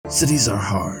Cities are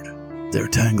hard. They're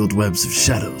tangled webs of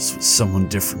shadows with someone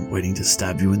different waiting to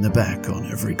stab you in the back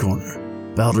on every corner.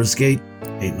 Baldur's Gate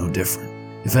ain't no different.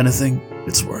 If anything,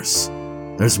 it's worse.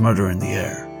 There's murder in the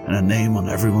air, and a name on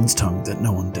everyone's tongue that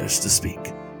no one dares to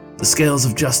speak. The scales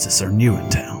of justice are new in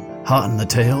town, hot in the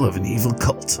tail of an evil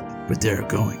cult, but they're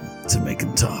going to make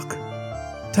 'em talk.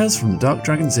 Tales from the Dark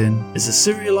Dragon's Inn is a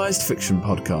serialized fiction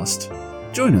podcast.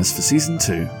 Join us for Season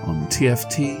 2 on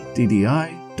tftddi.co.uk.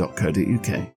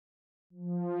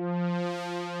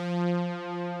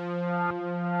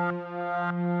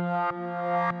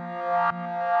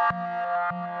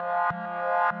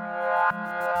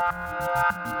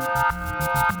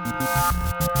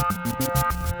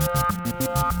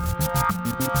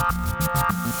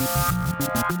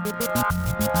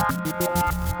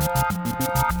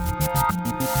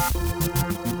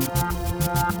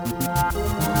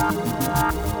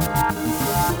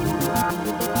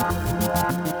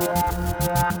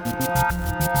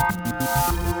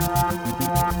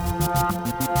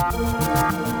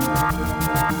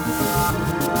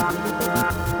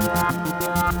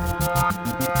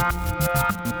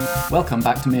 Welcome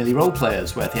back to Merely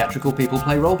Roleplayers, where theatrical people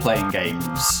play role-playing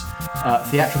games.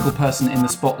 Theatrical person in the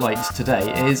spotlight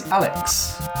today is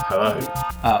Alex. Hello.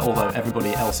 Although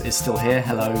everybody else is still here.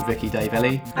 Hello, Vicky, Dave,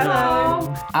 Ellie.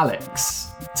 Hello.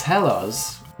 Alex, tell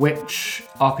us which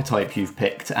archetype you've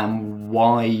picked and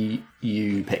why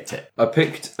you picked it. I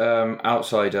picked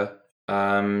Outsider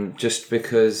just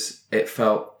because it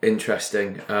felt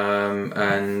interesting,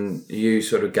 and you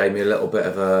sort of gave me a little bit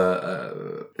of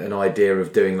an idea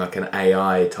of doing like an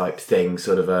AI type thing,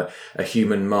 sort of a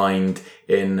human mind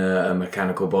in a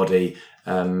mechanical body.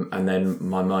 And then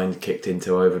my mind kicked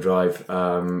into overdrive,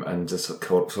 and just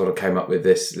sort of came up with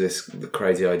this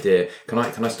crazy idea. Can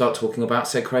I start talking about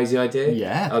said crazy idea?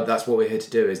 Yeah. That's what we're here to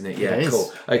do, isn't it? Yeah, it is.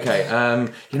 Cool. Okay.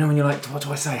 You know when you're like, what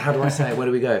do I say? How do I say it? Where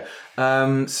do we go?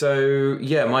 So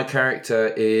yeah, my character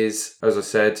is, as I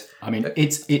said, I mean,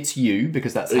 it's you,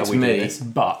 because that's how we do this,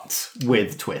 but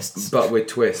with twists.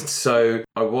 So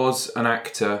I was an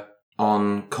actor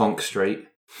on Conk Street.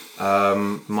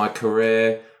 My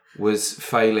career was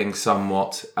failing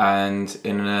somewhat, and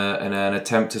in an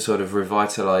attempt to sort of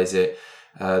revitalise it,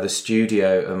 the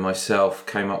studio and myself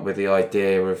came up with the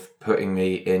idea of putting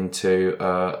me into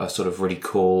a sort of really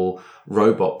cool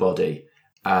robot body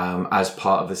as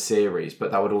part of the series,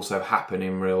 but that would also happen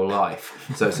in real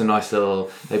life. So it's a nice little,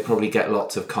 they probably get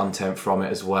lots of content from it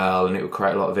as well, and it would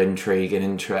create a lot of intrigue and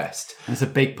interest. And it's a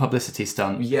big publicity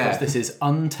stunt, because this is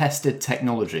untested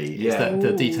technology. Is that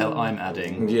the detail I'm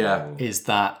adding? Is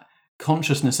that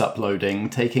consciousness uploading,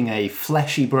 taking a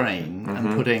fleshy brain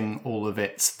and putting all of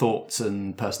its thoughts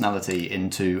and personality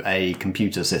into a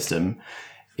computer system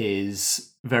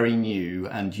is very new,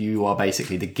 and you are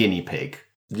basically the guinea pig.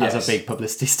 As a big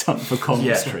publicity stunt for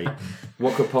Conk Street.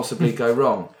 What could possibly go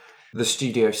wrong? The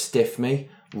studio stiffed me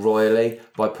royally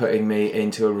by putting me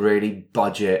into a really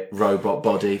budget robot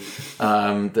body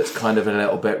that's kind of a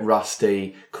little bit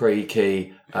rusty,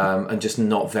 creaky, and just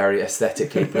not very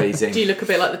aesthetically pleasing. Do you look a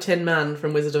bit like the Tin Man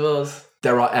from Wizard of Oz?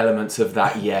 There are elements of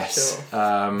that, yes. Sure.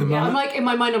 I'm like, in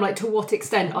my mind, I'm like, to what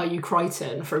extent are you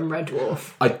Crichton from Red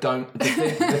Dwarf? I don't. The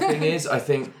thing is, I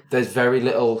think there's very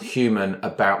little human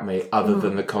about me other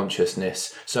than the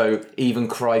consciousness. So even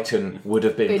Crichton would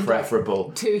have been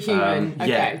preferable. Too human.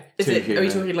 Okay. Yeah. Are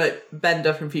you talking like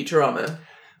Bender from Futurama?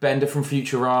 Bender from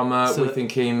Futurama. So we're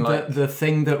thinking like the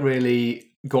thing that really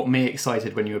got me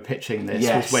excited when you were pitching this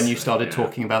was when you started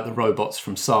talking about the robots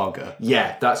from Saga.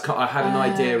 Yeah, I had an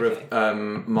idea of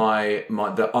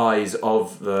the eyes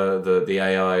of the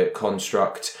AI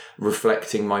construct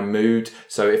reflecting my mood.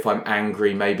 So if I'm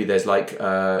angry, maybe there's like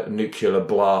nuclear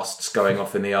blasts going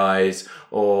off in the eyes,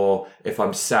 or if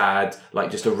I'm sad,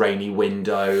 like just a rainy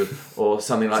window or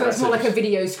something like that. So it's more like a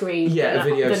video screen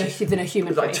than a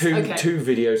human like face. two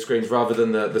video screens rather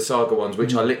than the Saga ones,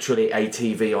 which are literally a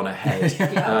TV on a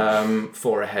head,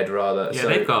 for a head rather. Yeah, so,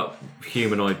 they've got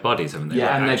humanoid bodies, haven't they? Yeah,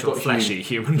 like and they've got fleshy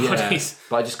human bodies.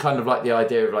 But I just kind of like the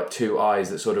idea of like two eyes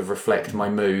that sort of reflect my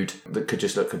mood that could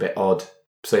just look a bit odd.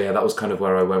 So yeah, that was kind of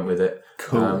where I went with it.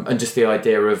 Cool. And just the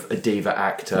idea of a diva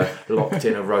actor locked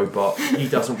in a robot. He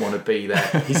doesn't want to be there.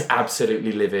 He's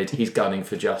absolutely livid. He's gunning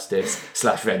for justice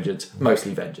 / vengeance.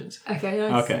 Mostly vengeance. Okay,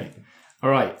 nice. Okay. All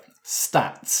right.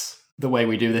 Stats. The way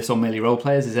we do this on Merely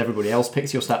Roleplayers is everybody else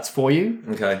picks your stats for you.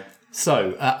 Okay.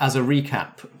 So, as a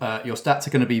recap, your stats are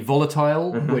going to be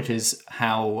volatile, which is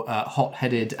how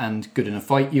hot-headed and good in a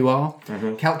fight you are.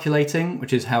 Calculating,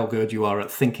 which is how good you are at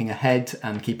thinking ahead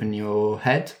and keeping your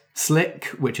head. Slick,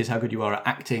 which is how good you are at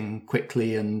acting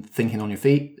quickly and thinking on your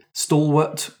feet.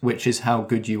 Stalwart, which is how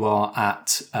good you are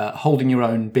at holding your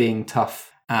own, being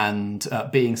tough, and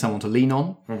being someone to lean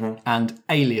on. Mm-hmm. And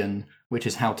Alien, which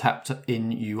is how tapped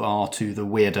in you are to the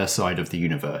weirder side of the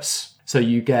universe. So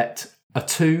you get a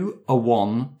 2, a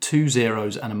 1, 2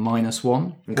 zeros, and a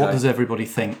 -1. Okay. What does everybody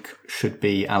think should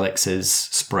be Alex's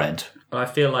spread? I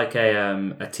feel like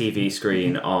a TV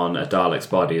screen on a Dalek's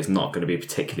body is not going to be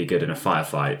particularly good in a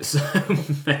firefight, so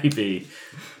maybe.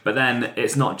 But then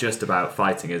it's not just about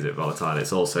fighting, is it, Volatile?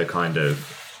 It's also kind of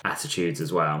attitudes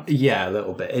as well. Yeah, a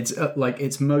little bit. It's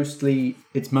it's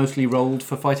mostly rolled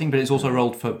for fighting, but it's also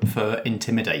rolled for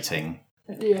intimidating.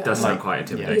 Yeah. It does sound quite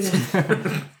intimidating.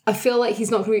 Yeah. I feel like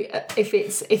he's not going to be...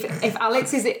 If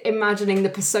Alex is imagining the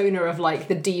persona of, like,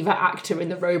 the diva actor in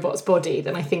the robot's body,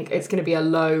 then I think it's going to be a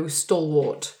low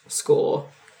Stalwart score.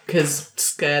 Because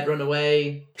scared, run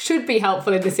away. Should be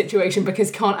helpful in this situation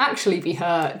because can't actually be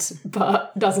hurt,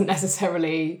 but doesn't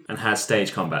necessarily... And has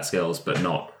stage combat skills, but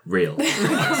not real.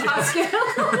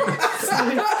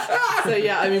 So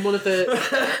yeah, I mean, one of the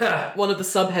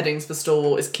subheadings for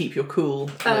Stalwart is keep your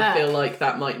cool. And I feel like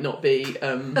that might not be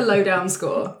a low down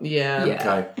score. Yeah.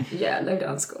 Okay. Yeah, low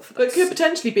down score for that. But it could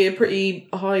potentially be a pretty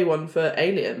high one for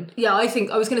Alien. Yeah, I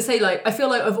was going to say, like, I feel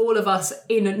like of all of us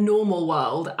in a normal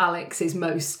world, Alex is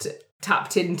most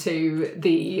tapped into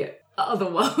the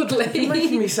otherworldly. You're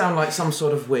making me sound like some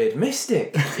sort of weird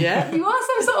mystic. Yeah? You are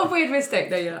some sort of weird mystic,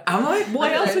 though, yeah. Am I?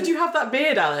 Why else would you have that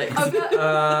beard, Alex?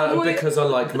 Because I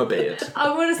like my beard.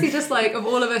 I'm honestly just like, of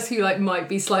all of us who like might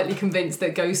be slightly convinced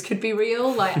that ghosts could be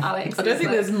real, like Alex I don't think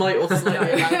there's might or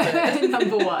slightly about it.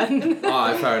 number one.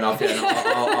 Alright, fair enough.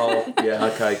 Yeah, yeah,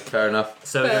 okay, fair enough.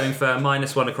 So we're going for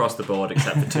 -1 across the board,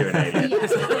 except for 2 in Alien.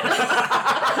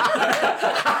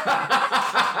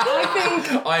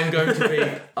 I'm going to be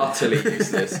utterly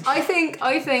useless. I think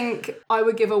I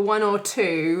would give a 1 or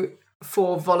 2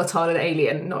 for Volatile and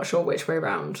Alien. Not sure which way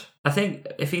round. I think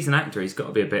if he's an actor, he's got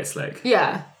to be a bit slick.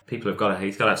 Yeah. He's got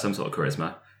to have some sort of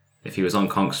charisma. If he was on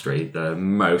Conk Street, the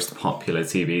most popular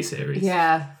TV series.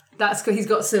 Yeah. That's good. He's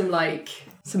got some like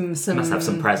some must have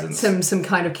some presence. Some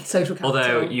kind of social capital.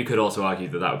 Although you could also argue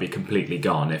that would be completely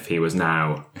gone if he was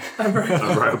now a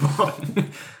robot.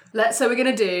 So we're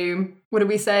going to do, what did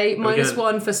we say?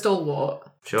 -1 for Stalwart.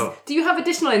 Sure. Do you have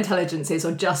additional intelligences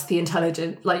or just the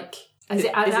intelligent, like, is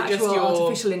it actual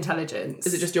artificial intelligence?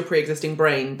 Is it just your pre-existing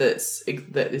brain that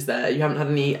is there? You haven't had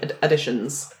any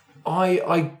additions?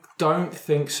 I don't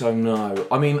think so, no.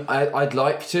 I mean, I'd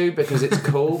like to because it's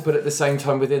cool, but at the same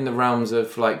time, within the realms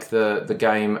of like the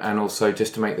game and also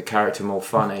just to make the character more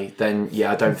funny, then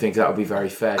yeah, I don't think that would be very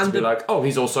fair to be like, oh,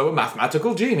 he's also a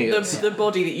mathematical genius. The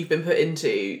body that you've been put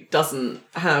into doesn't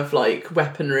have like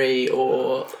weaponry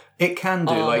or... It can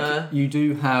do. Like you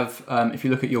do have, if you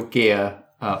look at your gear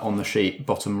on the sheet,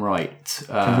 bottom right,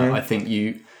 I think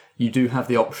you do have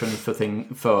the option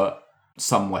for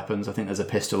some weapons. I think there's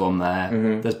a pistol on there.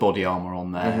 There's body armor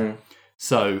on there.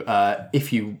 So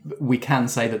we can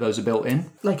say that those are built in,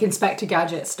 like Inspector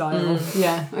Gadget style.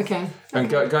 Yeah. Okay. And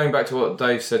going back to what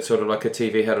Dave said, sort of like a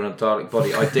TV head on a Dalek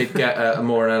body, I did get an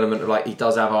element of like he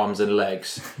does have arms and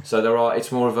legs. So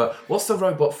it's more of a, what's the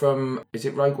robot from? Is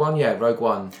it Rogue One? Yeah, Rogue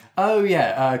One. Oh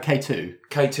yeah, K2.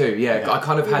 K2, yeah. I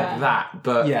kind of had that,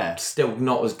 but still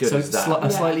not as good as that. A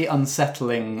slightly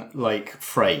unsettling like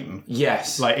frame.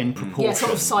 Yes. Like in proportion. Yeah,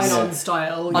 sort of Cylon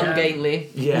style. Ungainly.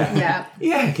 Yeah.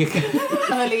 Yeah.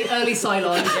 Early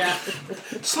Cylon, yeah.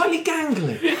 Slightly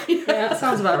gangly. Yeah, that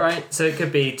sounds about right. So it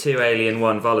could be 2 Alien,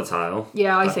 1 Volatile.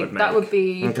 Yeah, I think that would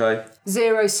be okay.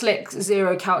 0 Slick,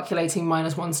 0 Calculating,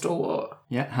 -1 Stalwart.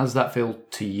 Yeah, how does that feel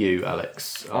to you,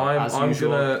 Alex?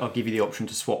 I'll give you the option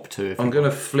to swap to. I'm going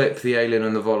to flip the Alien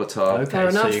and the Volatile. Okay, fair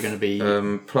enough. So you're going to be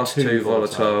 +2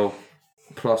 Volatile,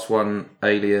 +1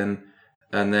 Alien,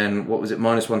 and then what was it?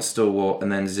 -1 Stalwart,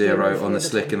 and then 0 on the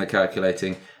Slick and the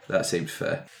Calculating. That seems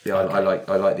fair. Yeah, okay.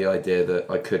 I like the idea that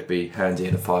I could be handy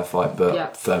in a firefight,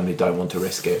 but firmly don't want to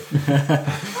risk it.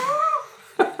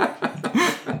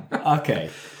 Okay.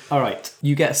 All right.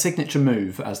 You get a signature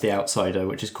move as the outsider,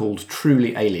 which is called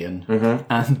Truly Alien.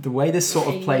 And the way this sort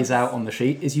of plays out on the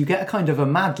sheet is you get a kind of a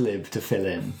Mad Lib to fill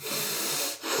in.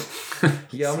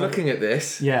 Yeah, I'm looking at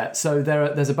this. Yeah, so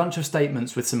there's a bunch of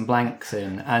statements with some blanks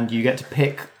in, and you get to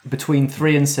pick between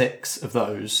 3 and 6 of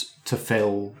those to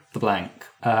fill the blank.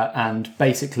 And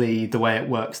basically the way it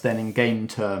works then in game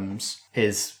terms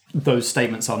is those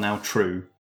statements are now true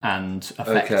and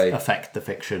affect the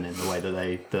fiction in the way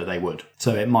that they would.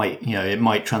 So it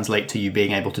might translate to you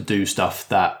being able to do stuff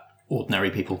that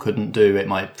ordinary people couldn't do. It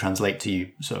might translate to you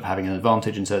sort of having an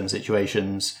advantage in certain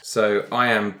situations. So I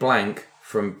am blank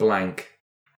from blank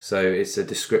So it's a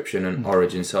description and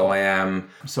origin. So I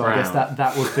am. So brown. I guess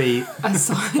that would be. That's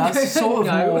sort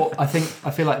of more. I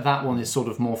feel like that one is sort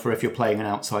of more for if you're playing an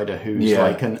outsider who's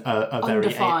like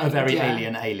a very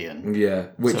alien. Yeah,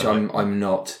 which I'm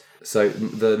not. So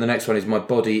the next one is my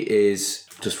body is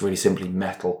just really simply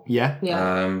metal. Yeah.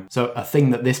 So a thing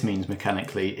that this means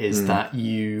mechanically is that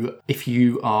if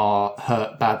you are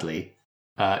hurt badly,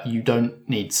 you don't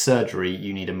need surgery,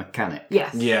 you need a mechanic.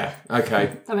 Yes. Yeah,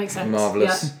 okay. That makes sense.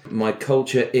 Marvellous. Yeah. My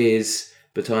culture is,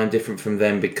 but I'm different from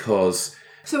them because...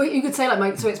 So you could say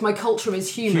so it's my culture is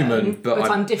human but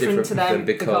I'm different to them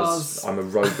because I'm a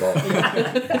robot.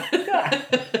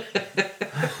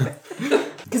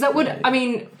 Because that would,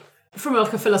 from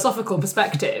like a philosophical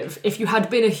perspective, if you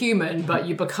had been a human but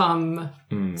you become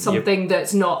something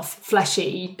that's not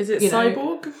fleshy... Is it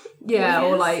cyborg? Yeah,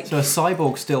 or like... So a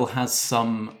cyborg still has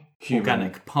some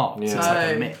organic parts. Yeah. It's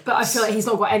like a mix. But I feel like he's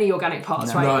not got any organic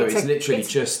parts, right? No, it's literally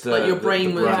just like your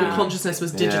brain your consciousness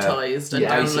was digitised and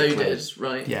downloaded,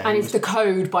 right? Yeah, and it's the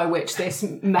code by which this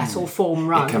metal form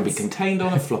runs. It can be contained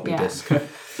on a floppy disk.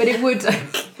 But it would...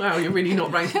 Wow, you're really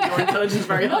not ranking your intelligence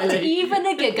very Not highly. even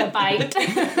a gigabyte.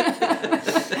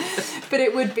 But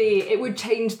it would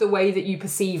change the way that you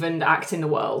perceive and act in the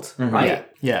world, right?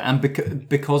 Yeah, and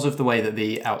because of the way that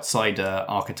the outsider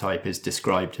archetype is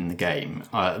described in the game,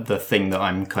 the thing that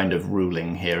I'm kind of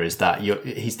ruling here is that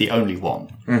he's the only one.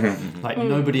 Mm-hmm. Like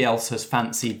nobody else has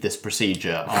fancied this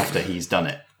procedure after he's done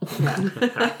it.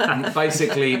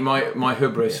 Basically, my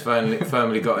hubris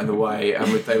firmly got in the way, and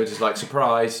they were just like,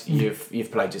 "Surprise! You've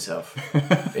played yourself.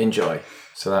 Enjoy."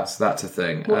 So that's a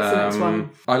thing. What's the next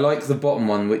one? I like the bottom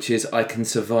one, which is I can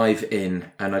survive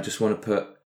in, and I just want to put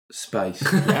space.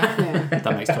 That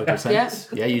makes total sense.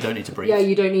 Yeah, you don't need to breathe. Yeah,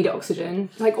 you don't need oxygen.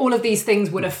 Like all of these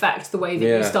things would affect the way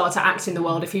that you start to act in the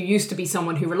world if you used to be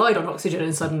someone who relied on oxygen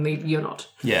and suddenly you're not.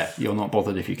 Yeah, you're not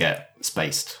bothered if you get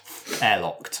spaced,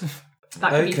 airlocked.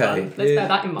 That could be fun. Let's bear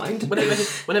that in mind.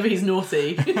 Whenever he's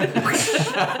naughty.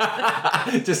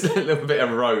 Just a little bit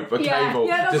of rope, a cable,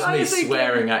 just me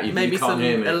swearing at you. Maybe you can't some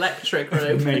hear me. electric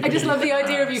rope. I just love the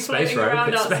idea of you floating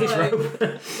around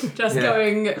outside, just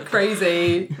going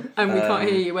crazy, and we can't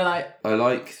hear you. We're like, I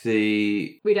like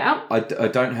the... Read it out. I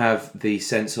don't have the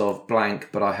sense of blank,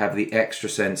 but I have the extra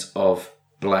sense of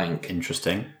blank.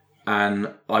 Interesting. And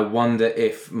I wonder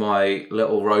if my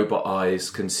little robot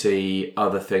eyes can see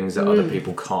other things that other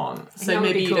people can't. So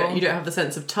maybe you don't have the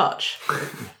sense of touch.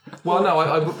 Well, no,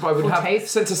 I would have taste.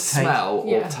 sense of smell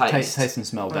or taste. Taste and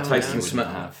smell definitely. Taste and smell.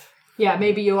 Have. Yeah,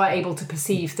 maybe you are able to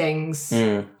perceive things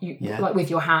like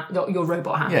with your your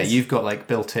robot hands. Yeah, you've got like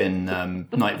built-in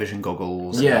night vision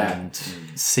goggles and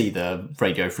see the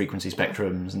radio frequency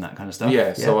spectrums and that kind of stuff.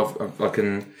 Yeah, so I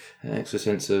can extra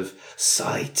sense of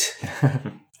sight.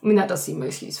 I mean, that does seem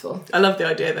most useful. I love the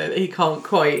idea though that he can't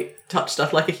quite touch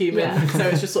stuff like a human, so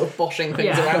it's just sort of boshing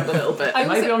things around a little bit.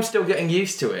 Maybe I'm still getting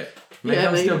used to it. Maybe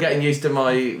I'm still getting used to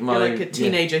my You're like a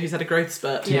teenager who's had a growth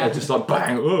spurt. Yeah, just like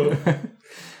bang.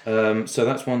 So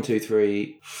that's 1, 2,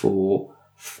 3, 4,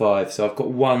 5. So I've got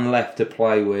one left to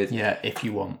play with. Yeah, if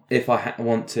you want. If I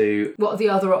want to. What are the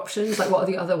other options? Like, what are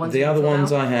the other ones? The other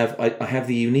ones I have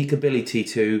the unique ability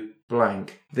to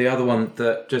blank. The other one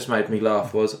that just made me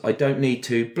laugh was I don't need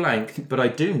to blank, but I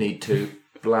do need to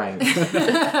blank. That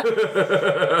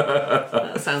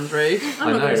sounds rude.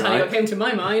 I'm not going to tell you what came to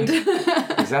my mind.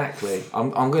 Exactly.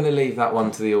 I'm going to leave that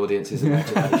one to the audience's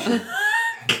imagination.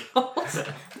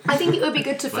 I think it would be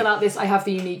good to fill out this I have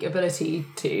the unique ability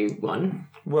to one.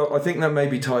 Well, I think that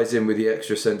maybe ties in with the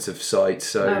extra sense of sight.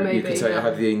 So you could say I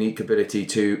have the unique ability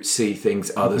to see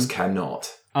things others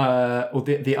cannot. Or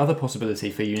the other possibility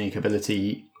for unique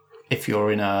ability, if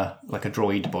you're in a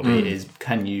droid body, is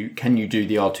can you do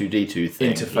the R2D2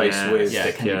 thing? Interface with.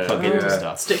 Yeah, can you plug into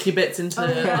stuff? Stick your bits into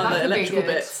other electrical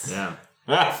bits. Yeah.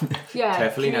 Yeah,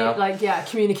 Carefully now.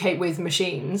 Communicate with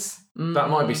machines. That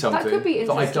might be something That could be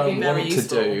that I don't interesting. want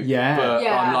to do. Yeah.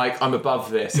 But I'm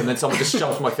above this, and then someone just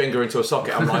shoves my finger into a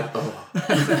socket. I'm like,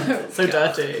 oh, so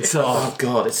dirty. oh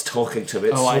god, it's talking to me.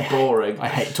 It's so boring. I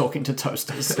hate talking to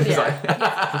toasters.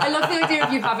 I love the idea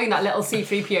of you having that little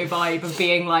C-3PO vibe of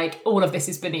being like, all of this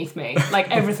is beneath me.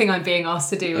 Like everything I'm being asked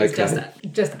to do is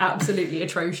just absolutely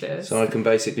atrocious. So I can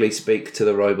basically speak to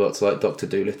the robots like Dr.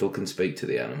 Dolittle can speak to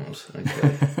the animals.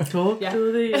 Okay. Talk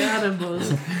to the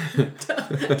animals.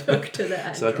 To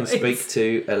the So I can speak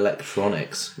to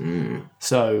electronics.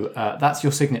 So that's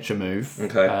your signature move.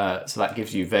 Okay. So that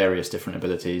gives you various different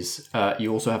abilities.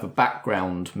 You also have a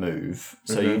background move.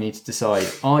 So you need to decide,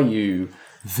 are you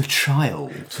the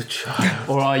child? The child.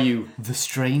 Or are you the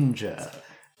stranger?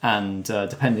 And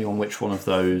depending on which one of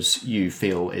those you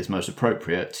feel is most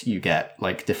appropriate, you get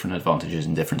like different advantages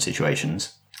in different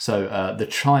situations. So the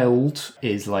child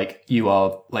is like, you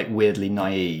are like weirdly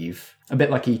naive, a bit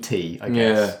like E.T., I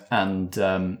guess. Yeah.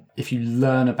 And if you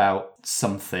learn about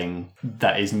something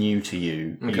that is new to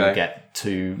you, you get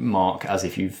to mark as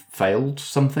if you've failed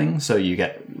something. So you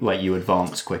get like, you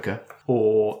advance quicker.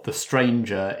 Or the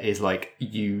stranger is like,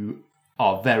 you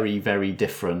are very, very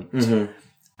different. Mm-hmm.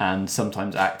 And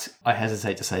sometimes act, I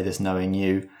hesitate to say this knowing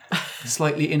you,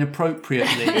 slightly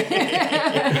inappropriately.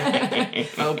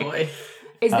 Oh boy.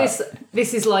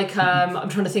 This is like, I'm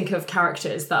trying to think of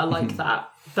characters that are like that.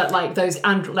 But like those,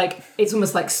 and like, it's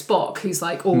almost like Spock, who's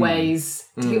like always,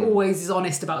 he always is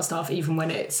honest about stuff, even when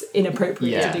it's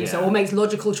inappropriate to do so, or makes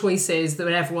logical choices that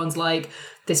when everyone's like,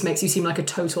 this makes you seem like a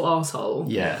total arsehole.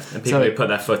 Yeah, and people who put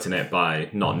their foot in it by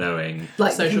not knowing.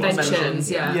 Like social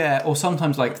conventions, Yeah, or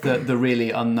sometimes like the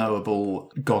really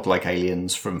unknowable godlike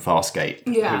aliens from Farscape,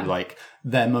 who like,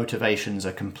 their motivations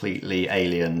are completely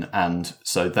alien, and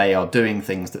so they are doing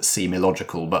things that seem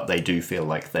illogical, but they do feel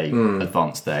like they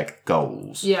advance their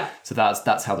goals. Yeah. So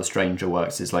that's how the stranger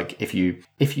works, is like, if you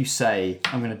say,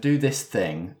 I'm going to do this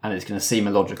thing, and it's going to seem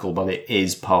illogical, but it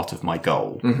is part of my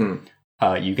goal,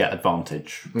 you get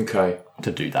advantage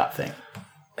to do that thing.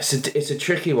 It's a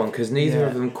tricky one, because neither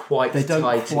of them quite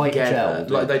tie together.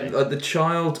 Gel, like the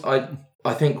child,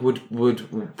 I think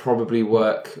would probably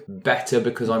work better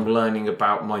because I'm learning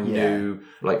about my new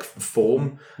like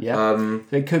form. Yeah.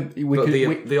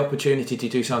 The opportunity to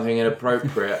do something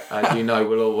inappropriate, as you know,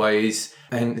 will always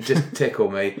and just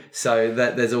tickle me. So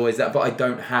there's always that. But I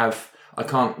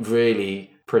can't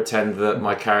really pretend that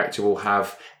my character will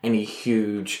have any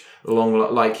huge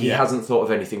he hasn't thought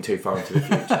of anything too far into the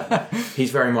future.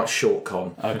 He's very much short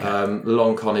con.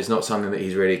 Long con is not something that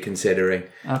he's really considering.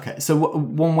 Okay, so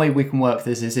one way we can work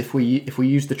this is if we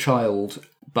use the child,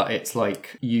 but it's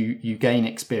like you gain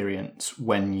experience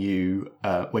when you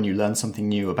learn something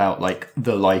new about like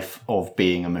the life of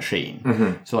being a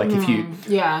machine. So like if you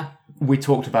we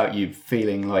talked about you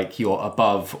feeling like you're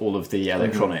above all of the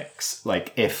electronics.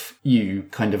 Like if you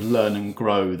kind of learn and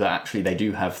grow that actually they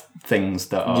do have things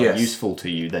that are useful to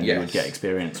you, then you would get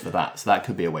experience for that. So that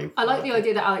could be a way. I like the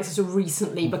idea that Alex has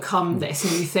recently become this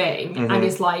new thing and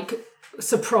is like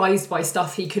surprised by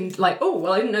stuff he can like, oh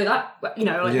well, I didn't know that, when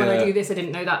I do this I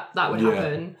didn't know that would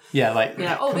happen.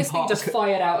 This thing just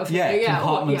fired out of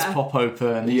compartments pop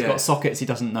open, he's got sockets he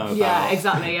doesn't know about.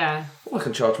 Exactly. I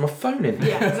can charge my phone in.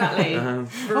 Yeah, exactly. I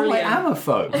am a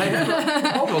phone.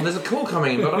 Hold on, there's a call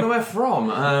coming in, but I don't know where from.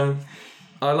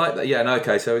 I like that. Yeah, no,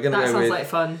 okay, so we're going to go with... That sounds like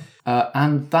fun.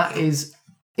 And that is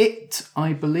it,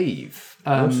 I believe.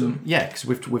 Awesome. Yeah, because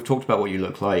we've talked about what you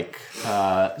look like.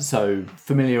 So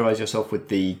familiarise yourself with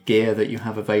the gear that you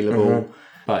have available.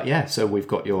 But yeah, so we've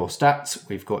got your stats,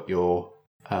 we've got your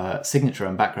signature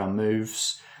and background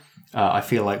moves. I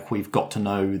feel like we've got to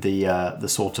know the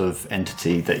sort of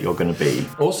entity that you're going to be.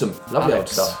 Awesome. Lovely old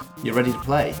stuff. You're ready to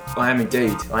play? I am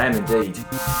indeed.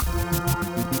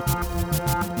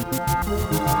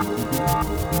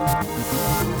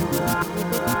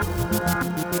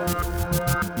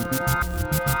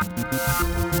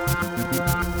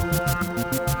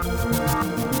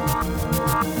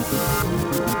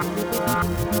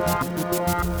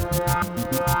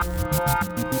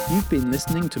 You've been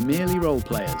listening to Merely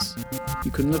Roleplayers.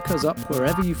 You can look us up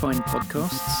wherever you find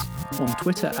podcasts, on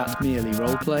Twitter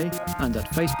 @merelyroleplay and at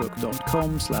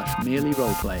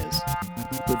facebook.com/merelyroleplayers.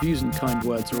 Reviews and kind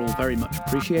words are all very much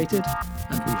appreciated,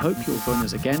 and we hope you'll join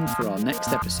us again for our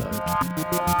next episode.